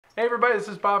Hey everybody, this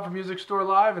is Bob from Music Store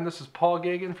Live, and this is Paul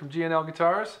Gagon from G&L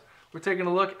Guitars. We're taking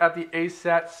a look at the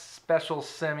ASAT Special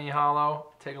Semi-Hollow.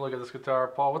 Take a look at this guitar.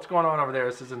 Paul, what's going on over there?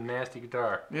 This is a nasty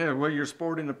guitar. Yeah, well, you're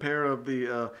sporting a pair of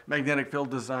the magnetic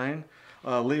field design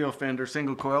Leo Fender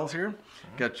single coils here.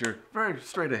 Got your very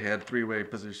straight ahead three-way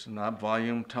position knob,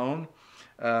 volume, tone,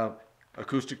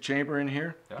 acoustic chamber in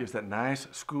here. Yeah. Gives that nice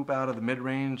scoop out of the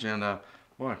mid-range, and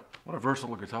boy, what a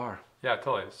versatile guitar. Yeah,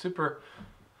 totally.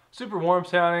 Super warm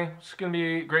sounding. It's going to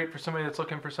be great for somebody that's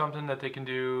looking for something that they can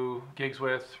do gigs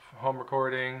with, home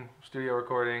recording, studio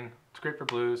recording. It's great for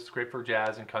blues. It's great for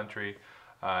jazz and country. You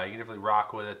can definitely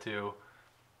rock with it too.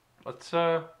 Let's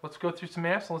go through some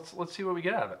amps and let's see what we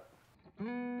get out of it.